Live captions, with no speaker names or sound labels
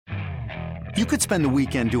You could spend the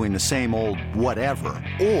weekend doing the same old whatever,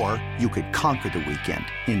 or you could conquer the weekend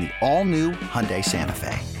in the all-new Hyundai Santa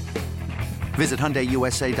Fe. Visit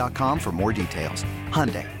HyundaiUSA.com for more details.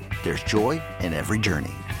 Hyundai, there's joy in every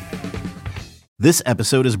journey. This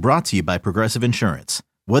episode is brought to you by Progressive Insurance.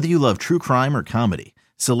 Whether you love true crime or comedy,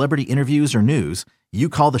 celebrity interviews or news, you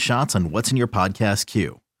call the shots on what's in your podcast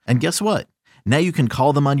queue. And guess what? Now you can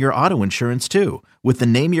call them on your auto insurance too with the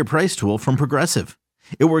Name Your Price tool from Progressive.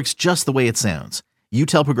 It works just the way it sounds. You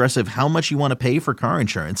tell Progressive how much you want to pay for car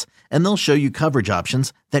insurance, and they'll show you coverage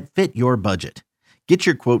options that fit your budget. Get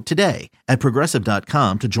your quote today at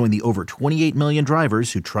Progressive.com to join the over 28 million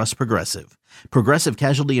drivers who trust Progressive. Progressive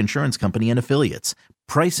Casualty Insurance Company and Affiliates.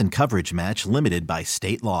 Price and coverage match limited by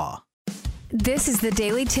state law. This is the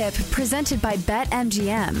Daily Tip presented by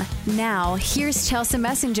BetMGM. Now, here's Chelsea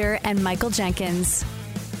Messenger and Michael Jenkins.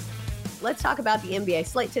 Let's talk about the NBA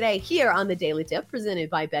slate today here on the Daily Tip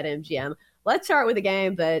presented by BetMGM. Let's start with a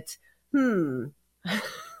game that,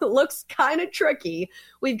 looks kind of tricky.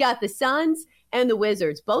 We've got the Suns and the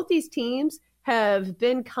Wizards. Both these teams have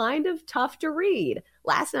been kind of tough to read.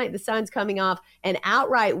 Last night, the Suns coming off an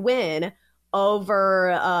outright win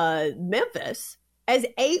over Memphis as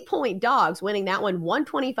 8-point dogs, winning that one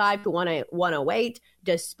 125 to 108,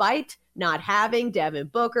 despite not having Devin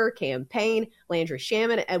Booker, Cam Payne, Landry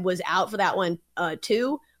Shamet, and was out for that one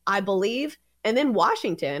too, I believe. And then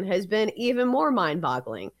Washington has been even more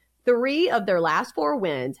mind-boggling. 3 of their last 4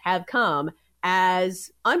 wins have come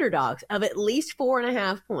as underdogs of at least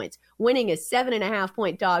 4.5 points, winning as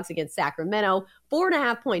 7.5-point dogs against Sacramento,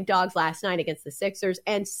 4.5-point dogs last night against the Sixers,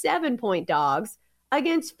 and 7-point dogs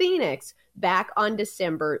against Phoenix back on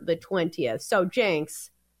December the 20th. So, Jenks,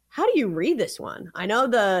 how do you read this one? I know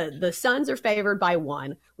the Suns are favored by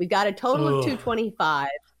 1. We've got a total of 225.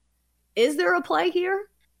 Is there a play here?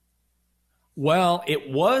 Well,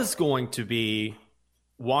 it was going to be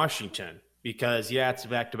Washington because, it's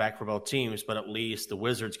back-to-back for both teams, but at least the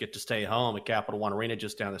Wizards get to stay home at Capital One Arena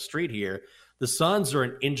just down the street here. The Suns are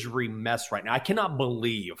an injury mess right now. I cannot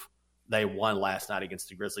believe they won last night against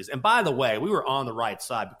the Grizzlies. And by the way, we were on the right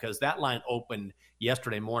side because that line opened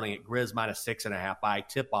yesterday morning at Grizz minus 6.5. By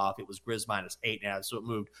tip-off, it was Grizz minus 8.5, so it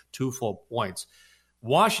moved 2 full points.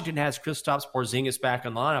 Washington has Kristaps Porzingis back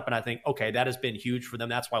in the lineup, and I think, okay, that has been huge for them.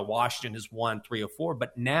 That's why Washington has won 3 of 4.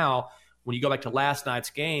 But now, when you go back to last night's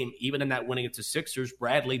game, even in that winning against the Sixers,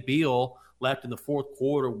 Bradley Beal left in the fourth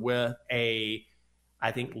quarter with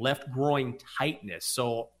left groin tightness.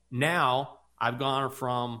 So now I've gone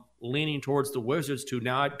from leaning towards the Wizards to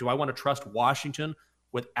now, do I want to trust Washington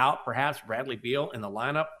without perhaps Bradley Beal in the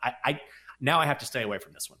lineup? Now I have to stay away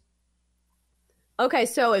from this one. Okay,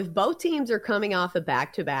 so if both teams are coming off a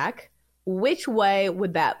back-to-back, which way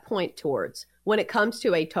would that point towards when it comes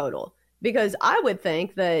to a total? Because I would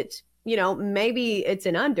think that, maybe it's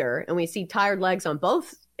an under and we see tired legs on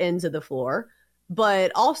both ends of the floor,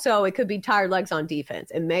 but also it could be tired legs on defense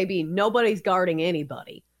and maybe nobody's guarding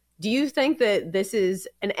anybody. Do you think that this is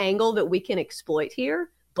an angle that we can exploit here?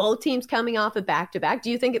 Both teams coming off a back-to-back. Do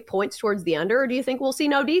you think it points towards the under, or do you think we'll see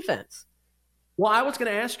no defense? Well, I was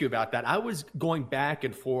going to ask you about that. I was going back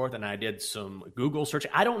and forth, and I did some Google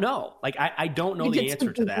searching. I don't know. I don't know the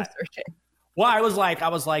answer to that. Well, I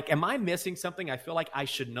was like, am I missing something? I feel like I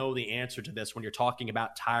should know the answer to this when you're talking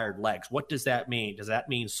about tired legs. What does that mean? Does that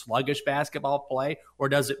mean sluggish basketball play, or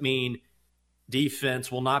does it mean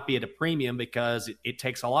defense will not be at a premium because it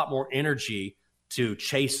takes a lot more energy to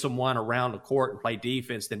chase someone around the court and play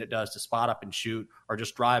defense than it does to spot up and shoot or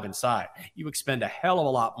just drive inside? You expend a hell of a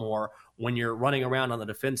lot more when you're running around on the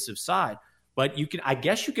defensive side. But I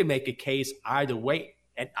guess you can make a case either way.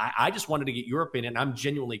 And I just wanted to get your opinion. I'm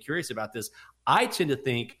genuinely curious about this. I tend to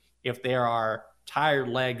think if there are tired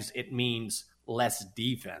legs, it means less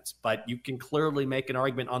defense. But you can clearly make an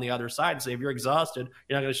argument on the other side and say if you're exhausted,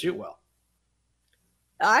 you're not going to shoot well.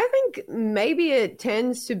 I think maybe it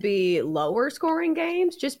tends to be lower scoring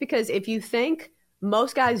games just because if you think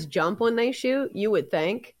most guys jump when they shoot, you would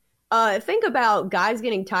think. Think about guys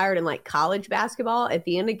getting tired in like college basketball at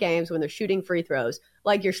the end of games when they're shooting free throws.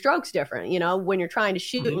 Like your stroke's different. When you're trying to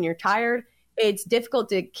shoot and you're tired, it's difficult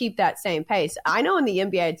to keep that same pace. I know in the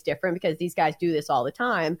NBA it's different because these guys do this all the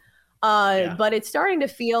time. But it's starting to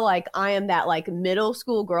feel like I am that like middle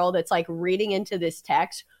school girl that's like reading into this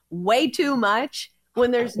text way too much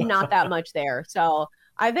when there's not that much there. So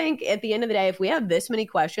I think at the end of the day, if we have this many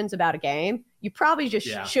questions about a game, you probably just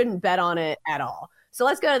shouldn't bet on it at all. So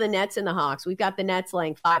let's go to the Nets and the Hawks. We've got the Nets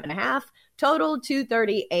laying 5.5, total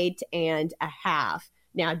 238.5.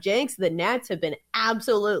 Now, Jenks, the Nets have been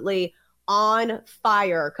absolutely on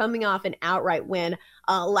fire, coming off an outright win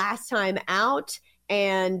last time out.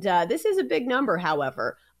 And this is a big number,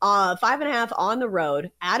 however. 5.5 on the road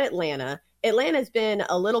at Atlanta. Atlanta's been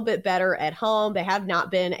a little bit better at home. They have not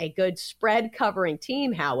been a good spread covering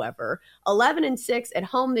team, however. 11-6 at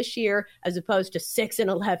home this year, as opposed to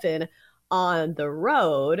 6-11 on the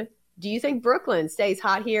road. Do you think Brooklyn stays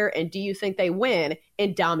hot here, and do you think they win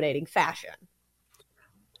in dominating fashion?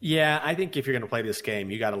 Yeah, I think if you're going to play this game,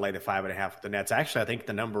 you got to lay the 5.5 with the Nets. Actually, I think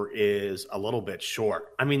the number is a little bit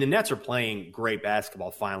short. I mean, the Nets are playing great basketball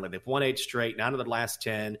finally. They've won 8 straight, 9 of the last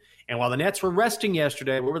 10. And while the Nets were resting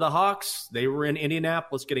yesterday, where were the Hawks? They were in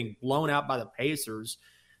Indianapolis getting blown out by the Pacers.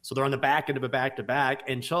 So they're on the back end of a back-to-back.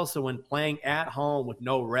 And Chelsea, when playing at home with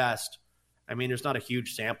no rest, I mean, there's not a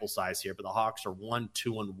huge sample size here, but the Hawks are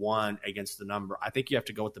 1-2-1 against the number. I think you have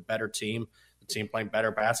to go with the better team. The team playing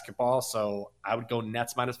better basketball, so I would go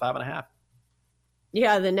Nets minus 5.5.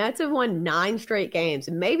 Yeah, the Nets have won 9 straight games,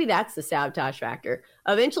 and maybe that's the sabotage factor.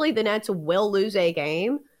 Eventually, the Nets will lose a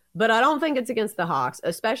game, but I don't think it's against the Hawks,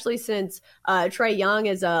 especially since Trae Young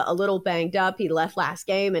is a little banged up. He left last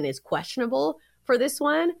game and is questionable for this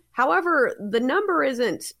one. However, the number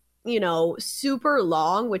isn't, super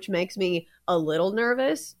long, which makes me a little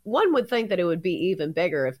nervous. One would think that it would be even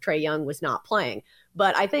bigger if Trae Young was not playing.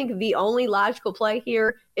 But I think the only logical play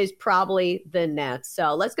here is probably the Nets.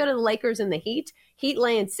 So let's go to the Lakers and the Heat. Heat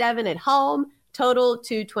laying 7 at home, total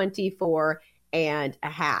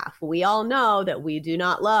 224.5. We all know that we do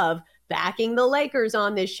not love backing the Lakers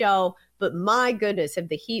on this show, but my goodness, have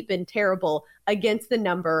the Heat been terrible against the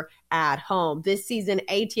number at home. This season,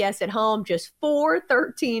 ATS at home, just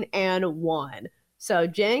 4-13-1. So,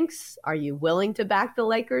 Jenks, are you willing to back the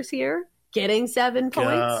Lakers here? Getting 7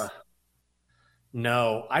 points?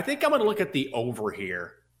 No, I think I'm going to look at the over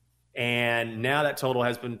here. And now that total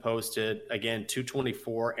has been posted, again,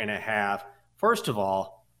 224.5. First of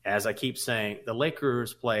all, as I keep saying, the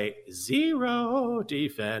Lakers play 0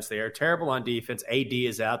 defense. They are terrible on defense. AD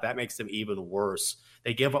is out. That makes them even worse.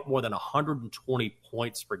 They give up more than 120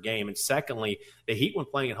 points per game. And secondly, the Heat, when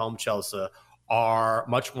playing at home, Chelsea, are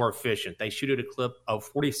much more efficient. They shoot at a clip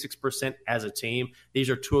of 46% as a team. These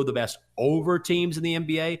are 2 of the best over teams in the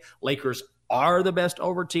NBA. Lakers are the best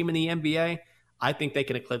over team in the NBA. I think they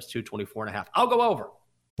can eclipse 224.5. I'll go over.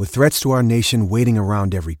 With threats to our nation waiting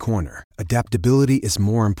around every corner, adaptability is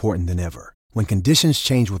more important than ever. When conditions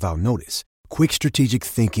change without notice, quick strategic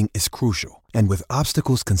thinking is crucial. And with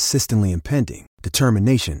obstacles consistently impending,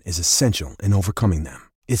 determination is essential in overcoming them.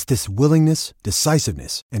 It's this willingness,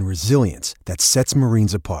 decisiveness, and resilience that sets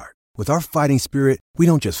Marines apart. With our fighting spirit, we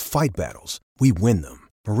don't just fight battles, we win them.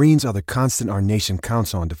 Marines are the constant our nation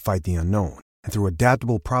counts on to fight the unknown. And through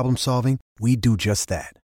adaptable problem solving, we do just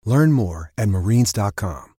that. Learn more at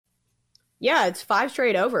marines.com. Yeah, it's 5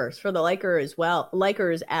 straight overs for the Lakers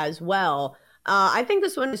as well. I think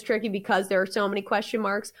this one is tricky because there are so many question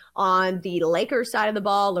marks on the Lakers side of the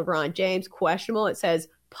ball. LeBron James, questionable. It says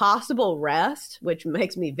possible rest, which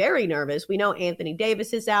makes me very nervous. We know Anthony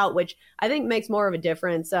Davis is out, which I think makes more of a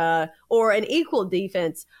difference, or an equal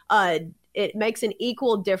defense. It makes an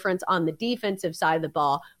equal difference on the defensive side of the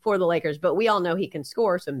ball for the Lakers, but we all know he can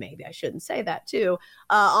score, so maybe I shouldn't say that too.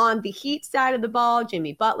 On the Heat side of the ball,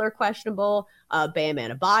 Jimmy Butler questionable, Bam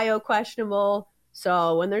Adebayo questionable.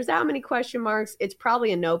 So when there's that many question marks, it's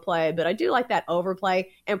probably a no play, but I do like that overplay,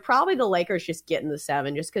 and probably the Lakers just getting the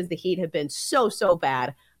 7 just because the Heat have been so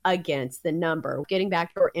bad against the number. Getting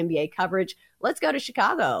back to our NBA coverage, let's go to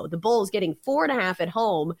Chicago. The Bulls getting 4.5 at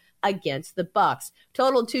home against the Bucks.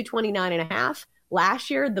 Total 229.5. Last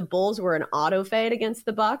year, the Bulls were an auto fade against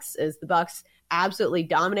the Bucks, as the Bucks absolutely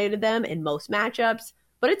dominated them in most matchups.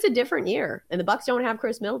 But it's a different year, and the Bucks don't have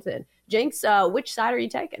Chris Middleton. Jinx, which side are you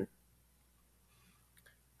taking?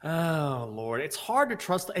 Oh, Lord. It's hard to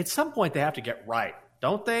trust. At some point, they have to get right,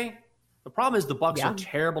 don't they? The problem is the Bucks are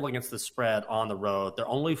terrible against the spread on the road. They're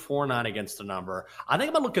only 4-9 against the number. I think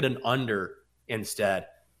I'm going to look at an under instead.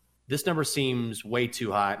 This number seems way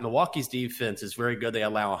too high. Milwaukee's defense is very good. They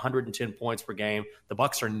allow 110 points per game. The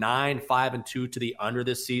Bucks are 9-5-2 to the under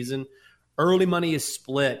this season. Early money is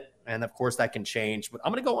split, and of course that can change. But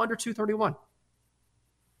I'm going to go under 231.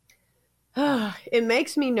 It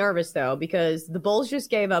makes me nervous, though, because the Bulls just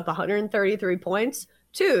gave up 133 points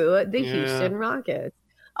to the Houston Rockets.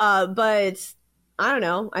 But I don't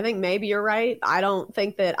know. I think maybe you're right. I don't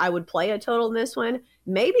think that I would play a total in this one.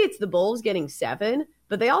 Maybe it's the Bulls getting 7,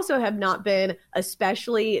 but they also have not been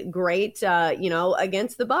especially great,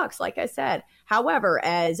 against the Bucks, like I said. However,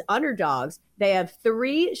 as underdogs, they have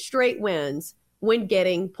 3 straight wins when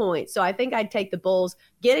getting points. So I think I'd take the Bulls.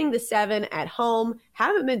 Getting the 7 at home,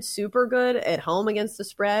 haven't been super good at home against the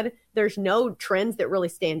spread. There's no trends that really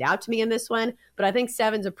stand out to me in this one, but I think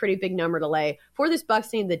 7's a pretty big number to lay for this Bucks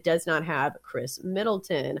team that does not have Chris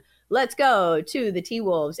Middleton. Let's go to the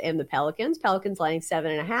T-Wolves and the Pelicans. Pelicans laying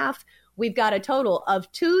 7.5. We've got a total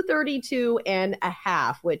of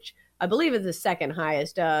 232.5, which I believe is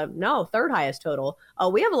the third highest total.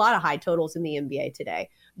 We have a lot of high totals in the NBA today.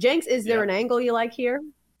 Jenks, is there an angle you like here?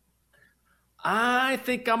 I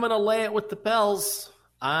think I'm going to lay it with the Pels.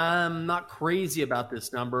 I'm not crazy about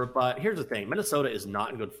this number, but here's the thing. Minnesota is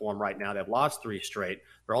not in good form right now. They've lost 3 straight.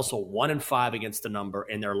 They're also 1-5 against the number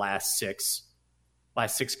in their last 6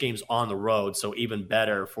 games on the road, so even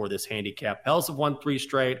better for this handicap. Pels have won 3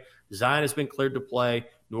 straight. Zion has been cleared to play.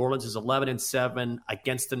 New Orleans is 11-7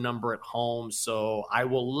 against the number at home, so I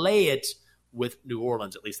will lay it with New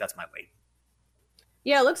Orleans. At least that's my lay.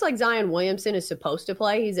 Yeah, it looks like Zion Williamson is supposed to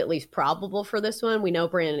play. He's at least probable for this one. We know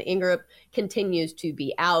Brandon Ingram continues to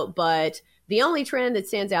be out, but the only trend that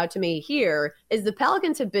stands out to me here is the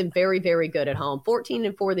Pelicans have been very, very good at home.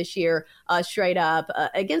 14-4 this year, straight up.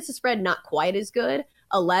 Against the spread, not quite as good.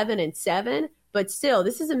 11-7. But still,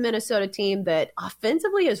 this is a Minnesota team that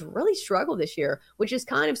offensively has really struggled this year, which is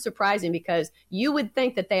kind of surprising because you would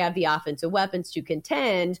think that they have the offensive weapons to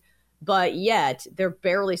contend, but yet they're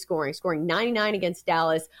barely scoring 99 against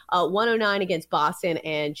Dallas, 109 against Boston,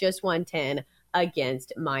 and just 110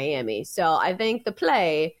 against Miami. So I think the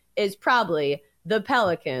play is probably the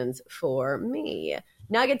Pelicans for me.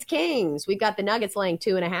 Nuggets Kings. We've got the Nuggets laying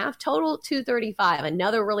 2.5, total 235,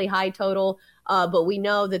 another really high total. But we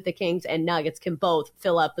know that the Kings and Nuggets can both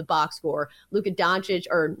fill up the box score. Nikola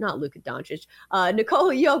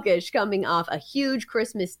Jokic coming off a huge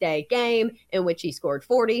Christmas Day game in which he scored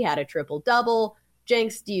 40, had a triple-double.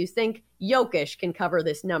 Jenks, do you think Jokic can cover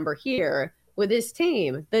this number here with his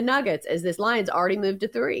team, the Nuggets, as this line's already moved to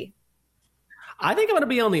 3? I think I'm going to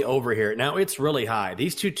be on the over here. Now, it's really high.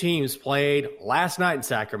 These two teams played last night in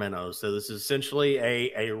Sacramento, so this is essentially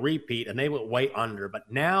a repeat, and they went way under. But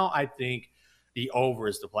now I think the over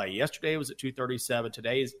is the play. Yesterday it was at 237.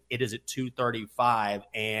 Today it is at 235.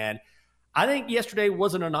 And I think yesterday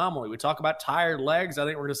was an anomaly. We talk about tired legs. I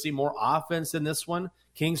think we're going to see more offense in this one.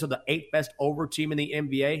 Kings are the 8th best over team in the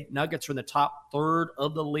NBA. Nuggets are in the top 3rd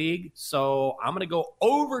of the league. So I'm going to go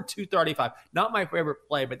over 235. Not my favorite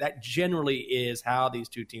play, but that generally is how these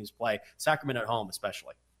two teams play. Sacramento at home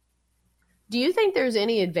especially. Do you think there's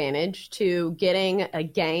any advantage to getting a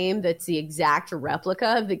game that's the exact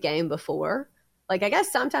replica of the game before? Like, I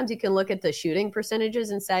guess sometimes you can look at the shooting percentages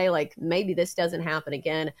and say, like, maybe this doesn't happen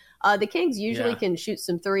again. The Kings usually can shoot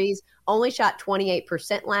some threes, only shot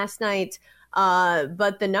 28% last night.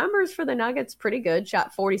 But the numbers for the Nuggets, pretty good,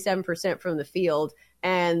 shot 47% from the field,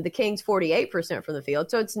 and the Kings 48% from the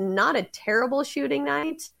field. So it's not a terrible shooting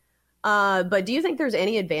night. But do you think there's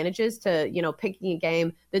any advantages to, picking a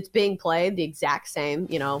game that's being played the exact same,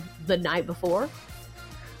 the night before?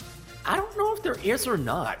 I don't know if there is or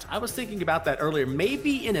not. I was thinking about that earlier.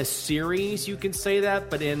 Maybe in a series you can say that,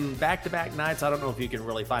 but in back-to-back nights, I don't know if you can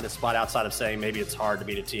really find a spot outside of saying maybe it's hard to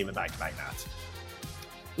beat a team in back-to-back nights.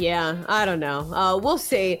 Yeah, I don't know. We'll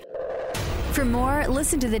see. For more,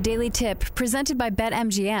 listen to the Daily Tip presented by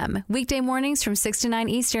BetMGM. Weekday mornings from 6 to 9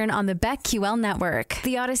 Eastern on the BetQL network,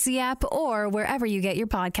 the Odyssey app, or wherever you get your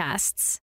podcasts.